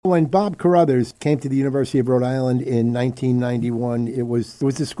When Bob Carothers came to the University of Rhode Island in 1991, it was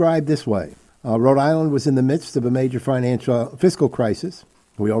described this way. Rhode Island was in the midst of a major fiscal crisis.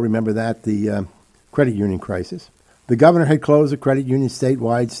 We all remember that, the credit union crisis. The governor had closed the credit union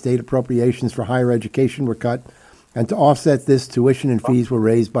statewide. State appropriations for higher education were cut. And to offset this, tuition and fees were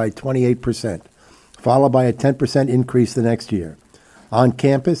raised by 28%, followed by a 10% increase the next year. On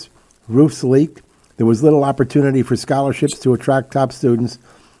campus, roofs leaked. There was little opportunity for scholarships to attract top students,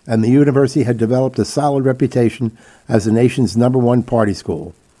 and the university had developed a solid reputation as the nation's #1 party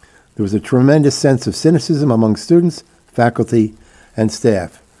school. There was a tremendous sense of cynicism among students, faculty, and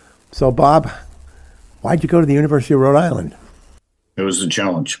staff. So, Bob, why'd you go to the University of Rhode Island? It was a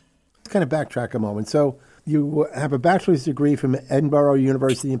challenge. Let's kind of backtrack a moment. So you have a bachelor's degree from Edinburgh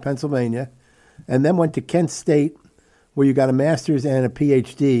University in Pennsylvania, and then went to Kent State, where you got a master's and a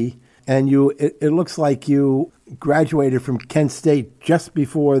PhD. And it looks like you graduated from Kent State just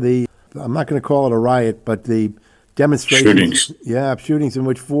before I'm not going to call it a riot, but the demonstrations. Shootings. Yeah, shootings in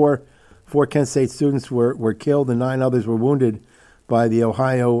which four Kent State students were killed and 9 others were wounded by the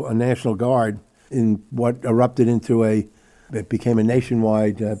Ohio National Guard in what erupted into it became a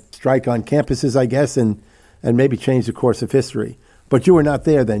nationwide strike on campuses, I guess, and maybe changed the course of history. But you were not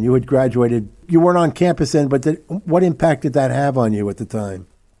there then. You had graduated. You weren't on campus then, but what impact did that have on you at the time?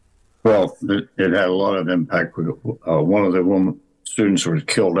 Well, it had a lot of impact. One of the students who was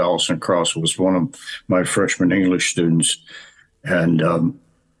killed, Allison Cross, was one of my freshman English students. And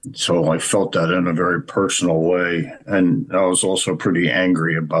so I felt that in a very personal way. And I was also pretty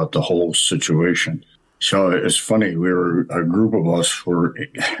angry about the whole situation. So it's funny, we were a group of us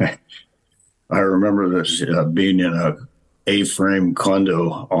I remember this being in a A-frame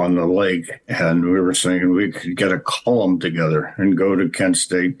condo on the lake, and we were saying we could get a column together and go to Kent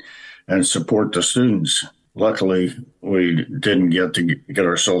State and support the students. Luckily, we didn't get to get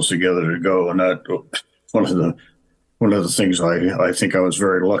ourselves together to go, and that one of the things I think I was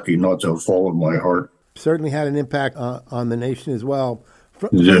very lucky not to have followed my heart. Certainly had an impact on the nation as well.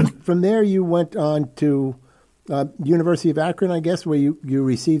 Yeah. From there, you went on to University of Akron, I guess, where you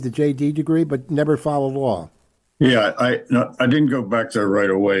received a JD degree, but never followed law. Yeah, I didn't go back there right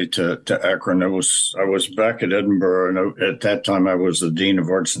away to Akron. I was back at Edinburgh, and at that time I was the Dean of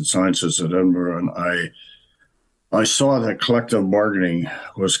Arts and Sciences at Edinburgh, and I saw that collective bargaining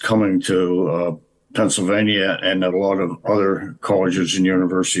was coming to Pennsylvania and a lot of other colleges and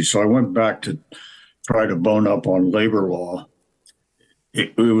universities. So I went back to try to bone up on labor law.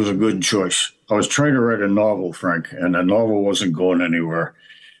 It was a good choice. I was trying to write a novel, Frank, and the novel wasn't going anywhere.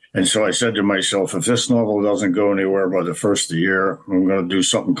 And so I said to myself, if this novel doesn't go anywhere by the first of the year, I'm going to do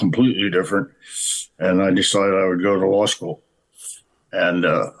something completely different. And I decided I would go to law school. And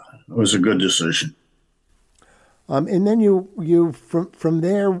it was a good decision. And then you from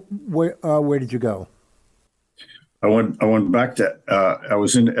there, where did you go? I went back to, I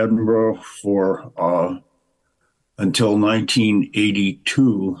was in Edinburgh for until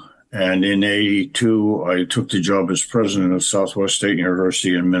 1982. And in 82, I took the job as president of Southwest State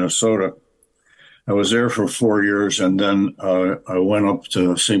University in Minnesota. I was there for 4 years, and then I went up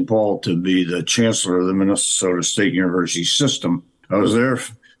to St. Paul to be the chancellor of the Minnesota State University system. I was there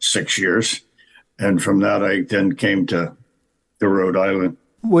 6 years, and from that I then came to Rhode Island.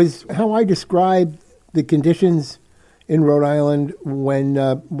 Was how I described the conditions in Rhode Island when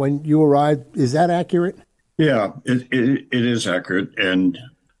you arrived, is that accurate? Yeah, it is accurate. And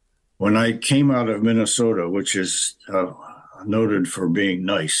when I came out of Minnesota, which is noted for being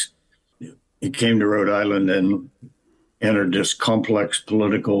nice, it came to Rhode Island and entered this complex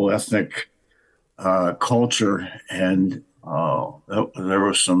political, ethnic culture. And there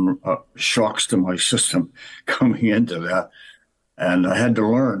were some shocks to my system coming into that. And I had to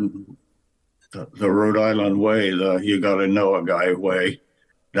learn the Rhode Island way, you got to know a guy way.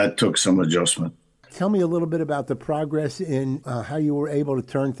 That took some adjustment. Tell me a little bit about the progress in how you were able to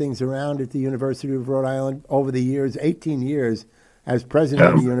turn things around at the University of Rhode Island over the years, 18 years as president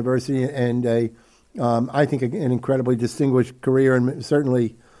of the university, and I think an incredibly distinguished career, and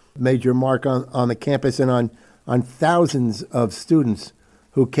certainly made your mark on the campus and on thousands of students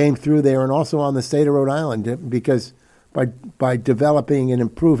who came through there, and also on the state of Rhode Island, because by developing and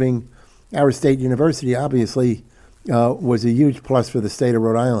improving our state university, obviously, was a huge plus for the state of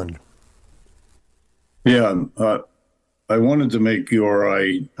Rhode Island. Yeah, I wanted to make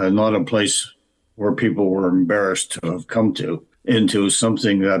URI not a place where people were embarrassed to have come to, into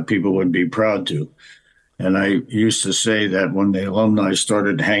something that people would be proud to. And I used to say that when the alumni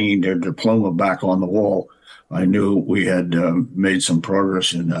started hanging their diploma back on the wall, I knew we had made some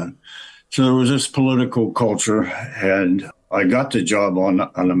progress in that. So there was this political culture, and I got the job on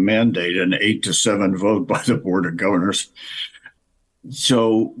a mandate, an 8-7 vote by the Board of Governors.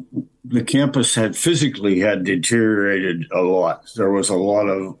 So the campus had deteriorated a lot. There was a lot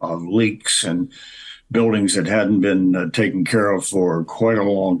of leaks and buildings that hadn't been taken care of for quite a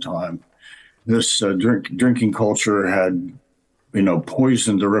long time. This drinking culture had,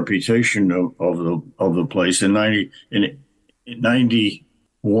 poisoned the reputation of the place. In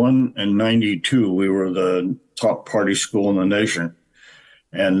 91 and 92, we were the top party school in the nation.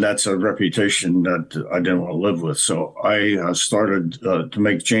 And that's a reputation that I didn't want to live with. So I started to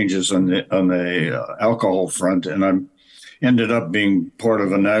make changes on the alcohol front, and I ended up being part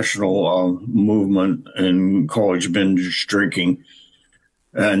of a national movement in college binge drinking.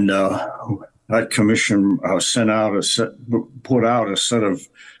 And that commission put out a set of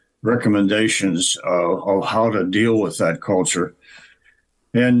recommendations of how to deal with that culture.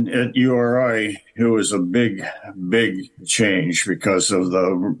 And at URI, it was a big, big change because of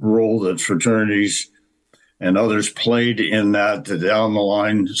the role that fraternities and others played in that, the down the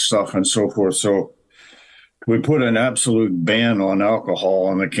line stuff and so forth. So we put an absolute ban on alcohol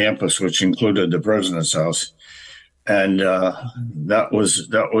on the campus, which included the president's house. And that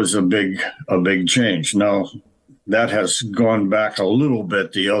was a big change. Now, that has gone back a little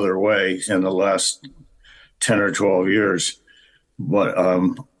bit the other way in the last 10 or 12 years. But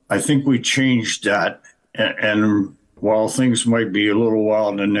I think we changed that. And while things might be a little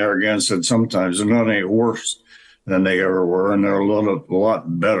wild in Narragansett sometimes, they're not any worse than they ever were. And they're a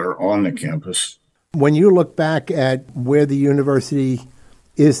lot better on the campus. When you look back at where the university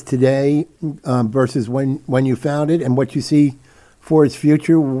is today versus when you found it and what you see for its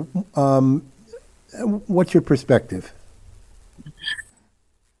future, what's your perspective?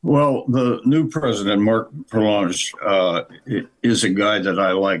 Well, the new president, Mark Perlange, is a guy that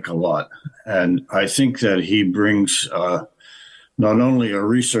I like a lot. And I think that he brings not only a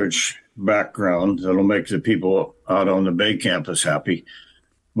research background that'll make the people out on the Bay campus happy,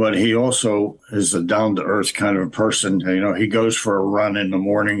 but he also is a down-to-earth kind of person. He goes for a run in the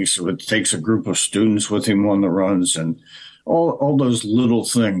morning, so it takes a group of students with him on the runs and all those little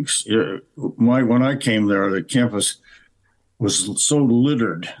things. When I came there, the campus was so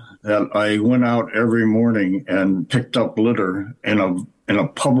littered that I went out every morning and picked up litter in a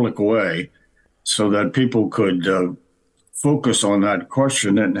public way so that people could focus on that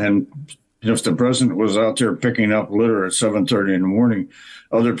question. And if the president was out there picking up litter at 7:30 in the morning,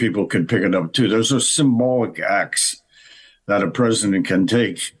 other people could pick it up too. Those are symbolic acts that a president can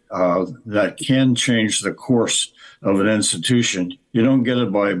take that can change the course of an institution. You don't get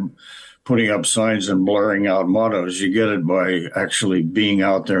it by putting up signs and blaring out mottos. You get it by actually being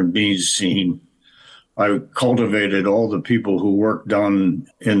out there and being seen. I cultivated all the people who worked on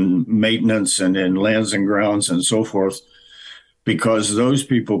in maintenance and in lands and grounds and so forth, because those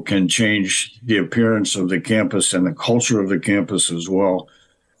people can change the appearance of the campus and the culture of the campus as well.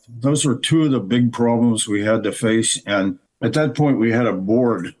 Those were two of the big problems we had to face. And at that point, we had a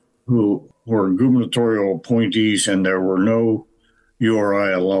board who were gubernatorial appointees, and there were no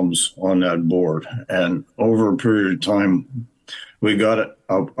URI alums on that board. And over a period of time, we got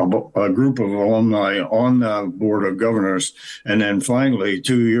a group of alumni on the Board of Governors. And then finally,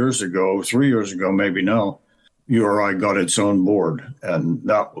 3 years ago, maybe now, URI got its own board. And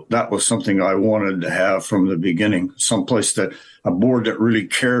that was something I wanted to have from the beginning, a board that really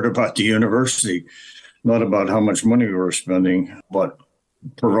cared about the university, not about how much money we were spending, but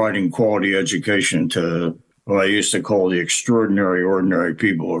providing quality education to what I used to call the extraordinary, ordinary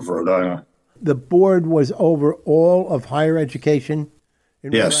people of Rhode Island. The board was over all of higher education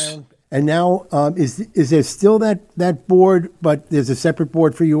in Rhode Island? And now, is there still that board, but there's a separate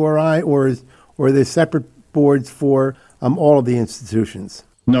board for URI, or there's separate boards for all of the institutions?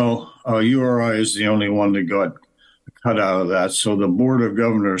 No, URI is the only one that got cut out of that. So the Board of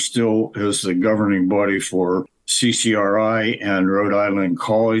Governors still is the governing body for CCRI and Rhode Island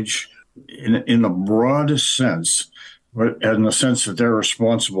College in the broadest sense, in the sense that they're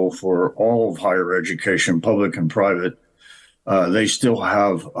responsible for all of higher education, public and private. They still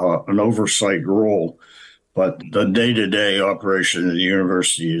have an oversight role, but the day-to-day operation of the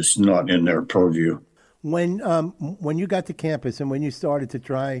university is not in their purview. When you got to campus and when you started to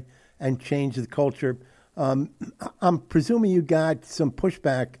try and change the culture, I'm presuming you got some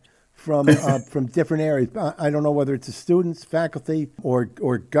pushback from different areas. I don't know whether it's the students, faculty,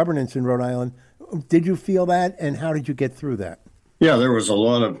 or governance in Rhode Island. Did you feel that, and how did you get through that? Yeah, there was a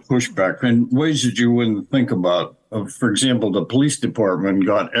lot of pushback in ways that you wouldn't think about. For example, the police department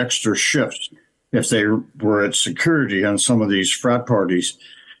got extra shifts if they were at security on some of these frat parties.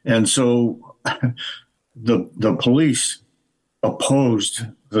 And so the police opposed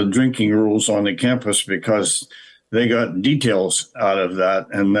the drinking rules on the campus because they got details out of that,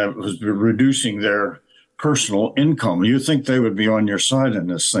 and that was reducing their personal income. You think they would be on your side in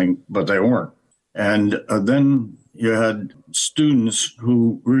this thing, but they weren't. And then you had students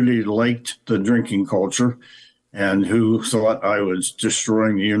who really liked the drinking culture and who thought I was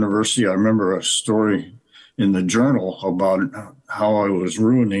destroying the university. I remember a story in the journal about how I was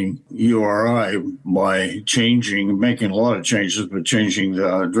ruining URI by making a lot of changes, but changing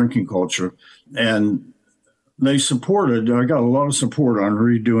the drinking culture. And I got a lot of support on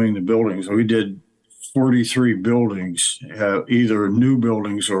redoing the buildings. We did 43 buildings, either new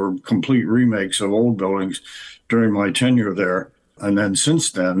buildings or complete remakes of old buildings during my tenure there. And then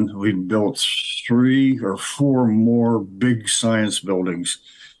since then, we've built 3 or 4 more big science buildings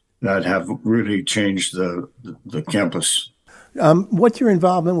that have really changed the campus. What's your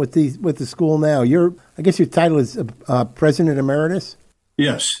involvement with the school now? I guess your title is President Emeritus?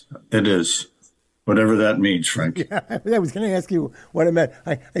 Yes, it is. Whatever that means, Frank. Yeah, I was going to ask you what it meant.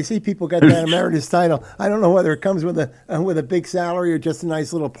 I see people got that emeritus title. I don't know whether it comes with a big salary or just a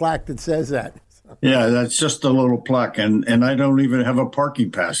nice little plaque that says that. Yeah, that's just a little plaque, and I don't even have a parking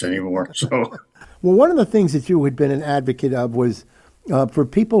pass anymore. So, well, one of the things that you had been an advocate of was for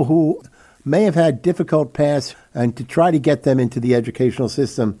people who may have had difficult paths and to try to get them into the educational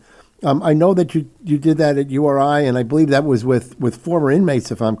system. I know that you did that at URI, and I believe that was with former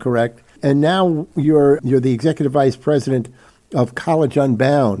inmates, if I'm correct. And now you're the executive vice president of College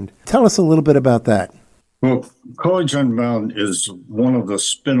Unbound. Tell us a little bit about that. Well, College Unbound is one of the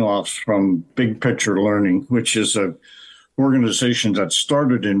spin-offs from Big Picture Learning, which is an organization that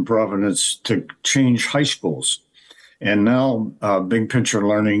started in Providence to change high schools. And now Big Picture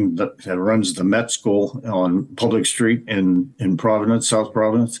Learning that runs the Met School on Public Street in Providence, South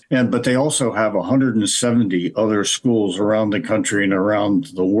Providence. But they also have 170 other schools around the country and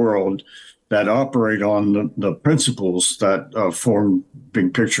around the world that operate on the principles that form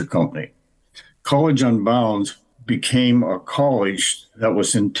Big Picture Company. College Unbound became a college that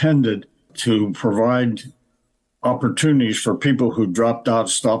was intended to provide opportunities for people who dropped out,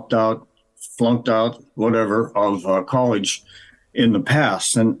 stopped out, flunked out, whatever, of college in the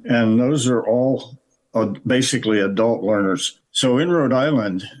past. And those are all basically adult learners. So in Rhode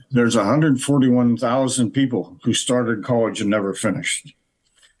Island, there's 141,000 people who started college and never finished.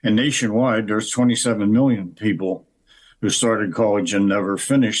 And nationwide, there's 27 million people who started college and never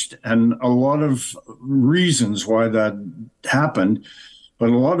finished. And a lot of reasons why that happened, but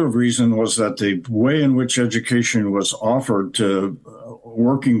a lot of reason was that the way in which education was offered to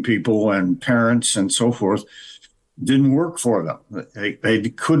working people and parents and so forth didn't work for them. They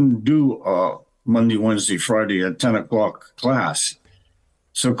couldn't do a Monday, Wednesday, Friday at 10 o'clock class.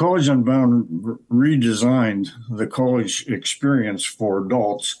 So College Unbound redesigned the college experience for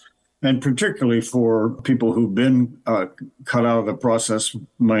adults, and particularly for people who've been cut out of the process,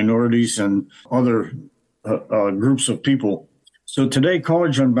 minorities and other groups of people. So today,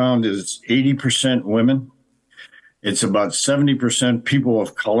 College Unbound is 80% women. It's about 70% people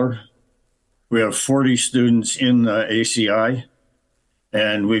of color. We have 40 students in the ACI,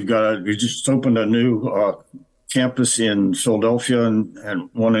 and we just opened a new campus in Philadelphia and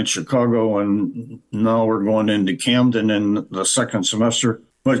one in Chicago, and now we're going into Camden in the second semester.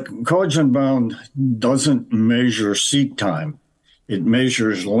 But College Unbound doesn't measure seat time. It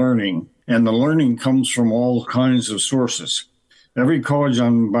measures learning, and the learning comes from all kinds of sources. Every College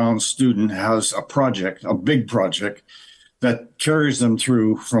Unbound student has a project, a big project, that carries them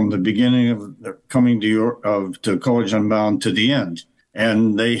through from the beginning of coming to College Unbound to the end.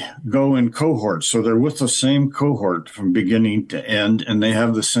 And they go in cohorts. So they're with the same cohort from beginning to end, and they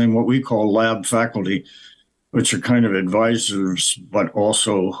have the same, what we call lab faculty, which are kind of advisors, but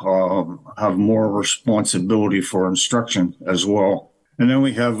also have more responsibility for instruction as well. And then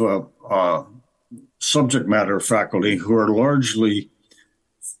we have subject matter faculty who are largely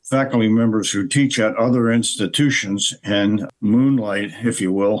faculty members who teach at other institutions and moonlight, if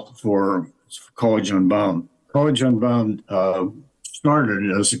you will, for College Unbound. College Unbound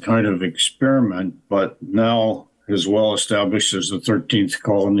started as a kind of experiment, but now is well established as the 13th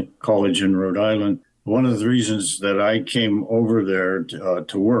college in Rhode Island. One of the reasons that I came over there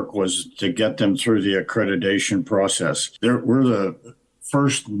to work was to get them through the accreditation process. We're the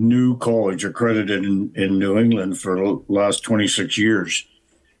first new college accredited in New England for the last 26 years.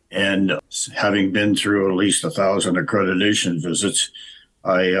 And having been through at least 1,000 accreditation visits,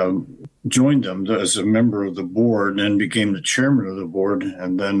 I joined them as a member of the board and became the chairman of the board.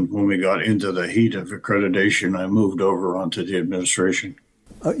 And then when we got into the heat of accreditation, I moved over onto the administration.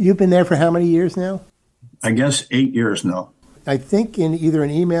 You've been there for how many years now? I guess 8 years now. I think in either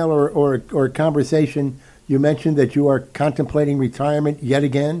an email or a conversation, you mentioned that you are contemplating retirement yet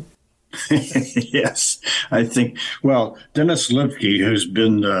again. Yes, I think, well, Dennis Lipke, who's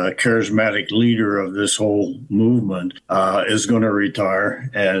been the charismatic leader of this whole movement, is going to retire.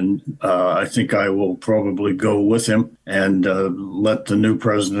 And I think I will probably go with him and let the new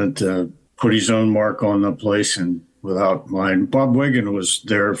president put his own mark on the place and without mine. Bob Wigan was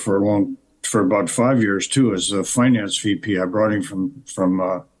there for about 5 years, too, as a finance VP. I brought him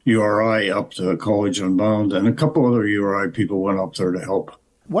from URI up to College Unbound, and a couple other URI people went up there to help.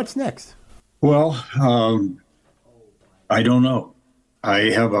 What's next? Well, I don't know. I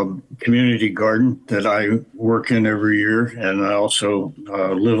have a community garden that I work in every year, and I also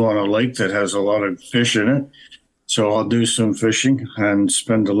live on a lake that has a lot of fish in it. So I'll do some fishing and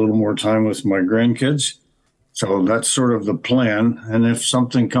spend a little more time with my grandkids. So that's sort of the plan. And if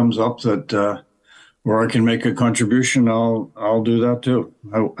something comes up that where I can make a contribution, I'll do that too.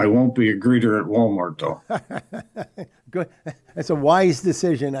 I won't be a greeter at Walmart, though. Good. That's a wise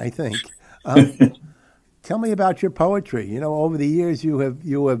decision, I think. Tell me about your poetry. You know, over the years, you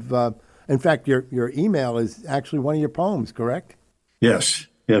have. In fact, your email is actually one of your poems, correct? Yes,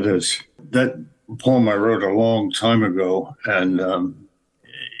 it is. That poem I wrote a long time ago, and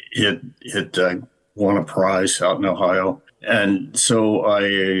it won a prize out in Ohio. And so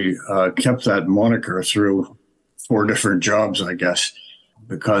I kept that moniker through 4 different jobs, I guess,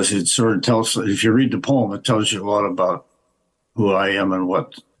 because it sort of tells, if you read the poem, it tells you a lot about who I am and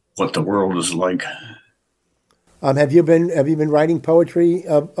what the world is like. Have you been writing poetry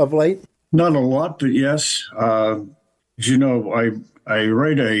of late? Not a lot, but yes. As you know, I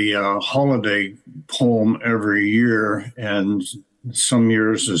write a holiday poem every year, and some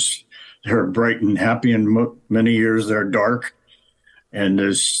years they're bright and happy, and many years they're dark. And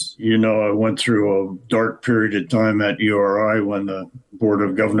as you know, I went through a dark period of time at URI when the Board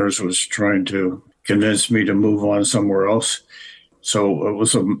of Governors was trying to convince me to move on somewhere else. So it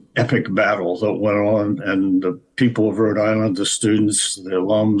was an epic battle that went on, and the people of Rhode Island, the students, the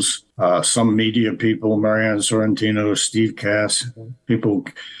alums, some media people, Marianne Sorrentino, Steve Cass, people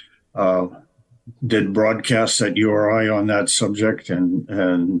did broadcasts at URI on that subject, and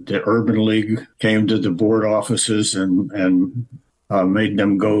the Urban League came to the board offices and made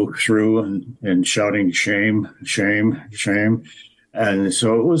them go through and shouting shame, shame, shame. And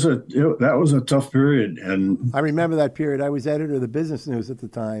so that was a tough period. And I remember that period. I was editor of the Business News at the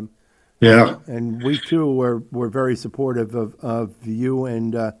time. Yeah. And we too were very supportive of you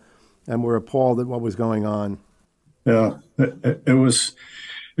and were appalled at what was going on. Yeah, it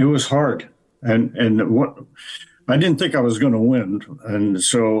was hard. And what I didn't think I was going to win. And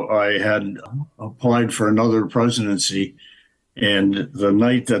so I had applied for another presidency. And the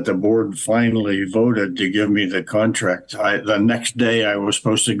night that the board finally voted to give me the contract, the next day I was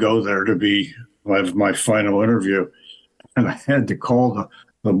supposed to go there to have my final interview. And I had to call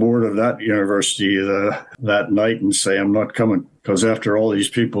the board of that university that night and say, I'm not coming. Because after all these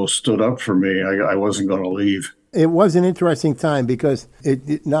people stood up for me, I wasn't going to leave. It was an interesting time because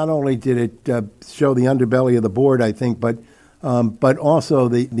it not only did it show the underbelly of the board, I think, but also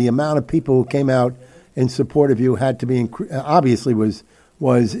the amount of people who came out in support of you had to be obviously was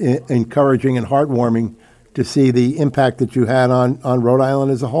encouraging and heartwarming to see the impact that you had on Rhode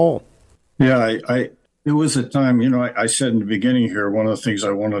Island as a whole. Yeah, it was a time, I said in the beginning here, one of the things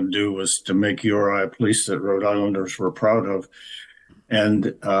I wanted to do was to make URI a place that Rhode Islanders were proud of.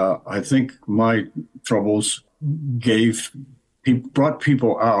 And I think my troubles brought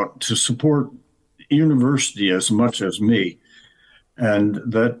people out to support university as much as me. And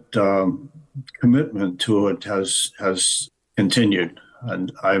that commitment to it has continued.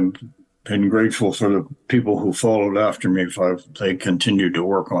 And I've been grateful for the people who followed after me. They continued to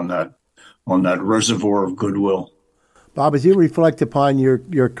work on that reservoir of goodwill. Bob, as you reflect upon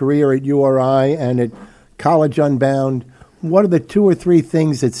your career at URI and at College Unbound, what are the 2 or 3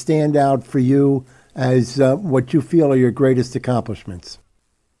 things that stand out for you as what you feel are your greatest accomplishments?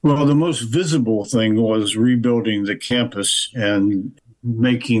 Well, the most visible thing was rebuilding the campus and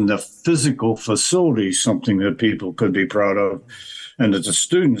making the physical facility something that people could be proud of and that the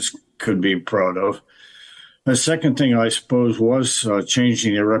students could be proud of. The second thing, I suppose, was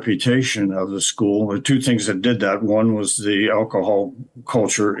changing the reputation of the school. The 2 things that did that, one was the alcohol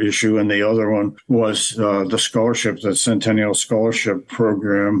culture issue, and the other one was the scholarship, the Centennial Scholarship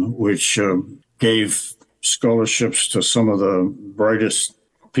Program, which gave scholarships to some of the brightest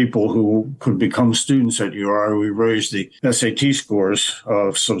people who could become students at URI. We raised the SAT scores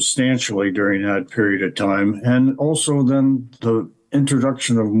substantially during that period of time. And also then the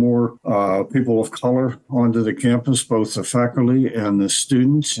introduction of more people of color onto the campus, both the faculty and the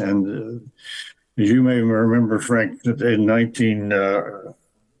students. And as you may remember, Frank, that in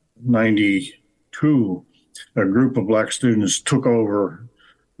 1992, a group of black students took over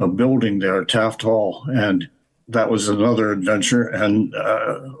a building there, Taft Hall, and that was another adventure. And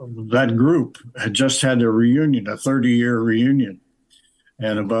that group had just had a reunion, a 30-year reunion.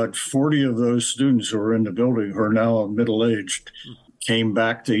 And about 40 of those students who were in the building, who are now middle-aged, came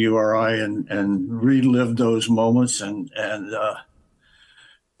back to URI and relived those moments. And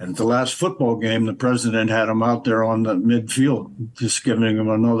the last football game, the president had them out there on the midfield, just giving them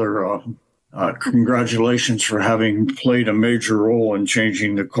another congratulations for having played a major role in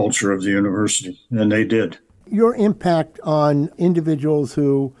changing the culture of the university. And they did. Your impact on individuals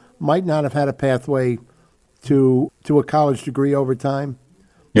who might not have had a pathway to a college degree over time.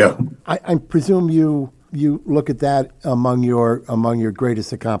 Yeah, I presume you look at that among your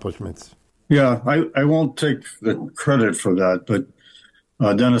greatest accomplishments. Yeah, I won't take the credit for that, but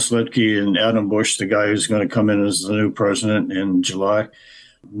Dennis Littke and Adam Bush, the guy who's going to come in as the new president in July,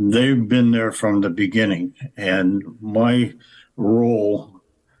 they've been there from the beginning. And my role,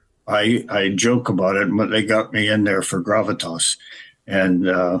 I joke about it, but they got me in there for gravitas and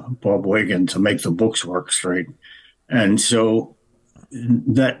Bob Wagon to make the books work straight. And so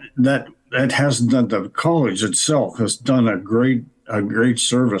that hasn't done, the college itself has done a great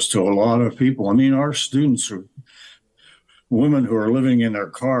service to a lot of people. I mean, our students are women who are living in their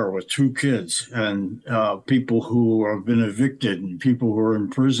car with 2 kids, and people who have been evicted, and people who are in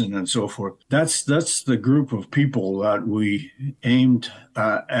prison, and so forth. That's the group of people that we aimed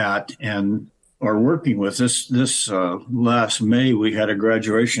at and are working with. This last May, we had a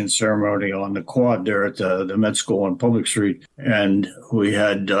graduation ceremony on the quad there at the Med School on Public Street, and we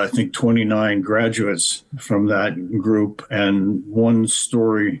had I think 29 graduates from that group, and one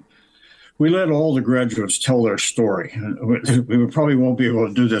story. We let all the graduates tell their story. We probably won't be able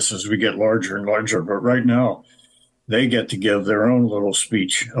to do this as we get larger and larger, but right now they get to give their own little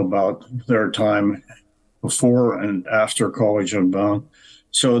speech about their time before and after College Unbound.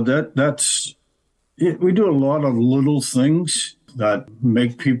 So that's it. We do a lot of little things that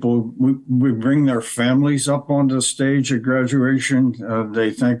make people, we bring their families up on the stage at graduation.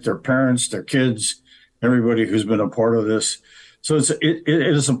 They thank their parents, their kids, everybody who's been a part of this. So it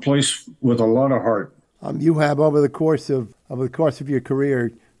is a place with a lot of heart. You have over the course of your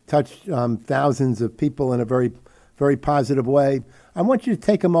career touched thousands of people in a very, very positive way. I want you to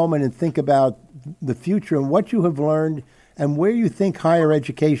take a moment and think about the future and what you have learned and where you think higher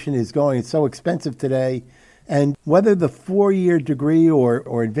education is going. It's so expensive today, and whether the 4-year degree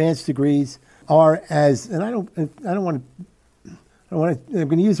or advanced degrees are as, and I'm going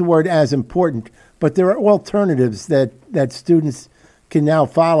to use the word as important, but there are alternatives that students can now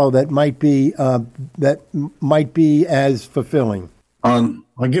follow that might be as fulfilling. I'll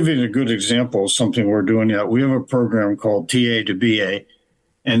give you a good example of something we're doing now. We have a program called TA to BA,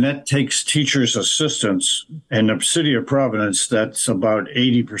 and that takes teachers' assistants. In the city of Providence, that's about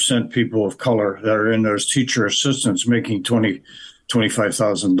 80% people of color that are in those teacher assistants making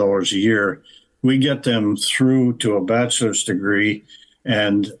 $25,000 a year. We get them through to a bachelor's degree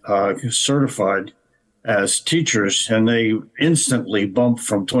and certified as teachers, and they instantly bump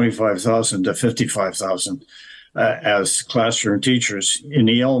from $25,000 to $55,000 as classroom teachers. In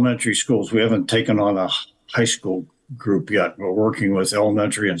the elementary schools, we haven't taken on a high school group yet. We're working with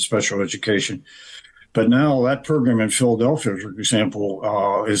elementary and special education. But now that program in Philadelphia, for example,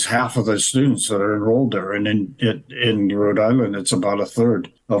 is half of the students that are enrolled there. And in Rhode Island, it's about a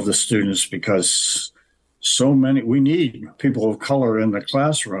third of the students, because we need people of color in the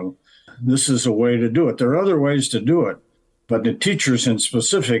classroom. This is a way to do it. There are other ways to do it, but the teachers in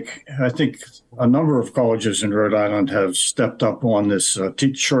specific, I think a number of colleges in Rhode Island have stepped up on this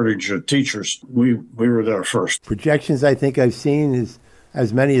shortage of teachers. We were there first. Projections I think I've seen is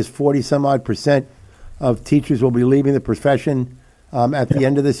as many as 40-some-odd% of teachers will be leaving the profession at the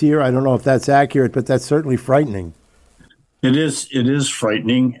end of this year. I don't know if that's accurate, but that's certainly frightening. It is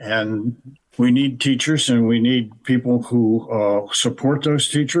frightening, and we need teachers, and we need people who support those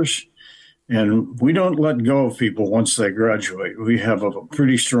teachers. And we don't let go of people once they graduate. We have a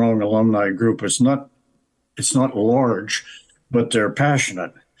pretty strong alumni group. It's not large, but they're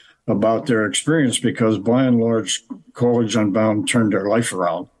passionate about their experience, because by and large, College Unbound turned their life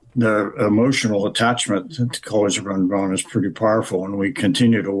around. Their emotional attachment to College Unbound is pretty powerful, and we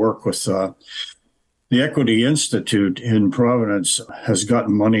continue to work with the Equity Institute in Providence has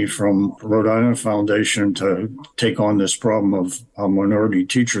gotten money from Rhode Island Foundation to take on this problem of minority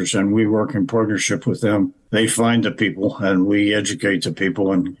teachers, and we work in partnership with them they find the people and we educate the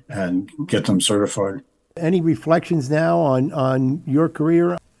people and get them certified. Any reflections now on your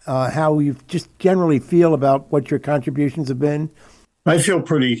career, how you just generally feel about what your contributions have been? I feel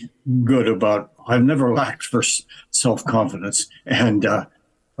pretty good about, I've never lacked for self-confidence, and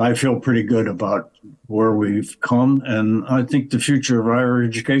I feel pretty good about where we've come. And I think the future of higher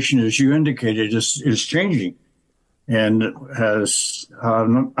education, as you indicated, is changing. And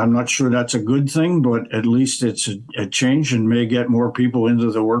I'm not sure that's a good thing, but at least it's a change and may get more people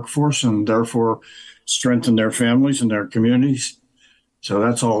into the workforce and therefore strengthen their families and their communities. So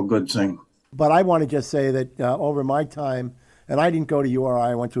that's all a good thing. But I want to just say that over my time, and I didn't go to URI,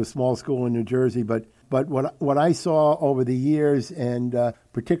 I went to a small school in New Jersey, but what I saw over the years, and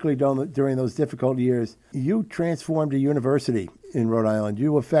particularly during those difficult years, you transformed a university in Rhode Island.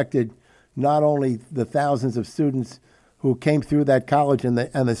 You affected not only the thousands of students who came through that college and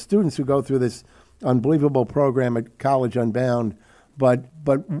the students who go through this unbelievable program at College Unbound, but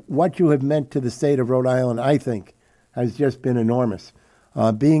what you have meant to the state of Rhode Island, I think, has just been enormous.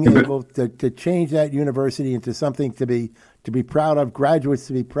 Being able to change that university into something to be proud of, graduates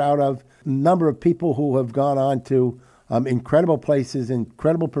to be proud of, number of people who have gone on to incredible places,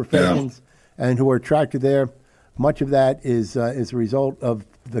 incredible professions, and who are attracted there. Much of that is a result of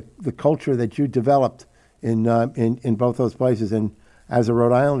the culture that you developed in both those places. And as a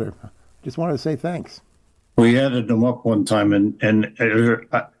Rhode Islander, just wanted to say thanks. We added them up one time, and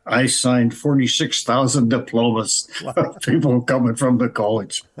I signed 46,000 diplomas of people coming from the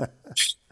college.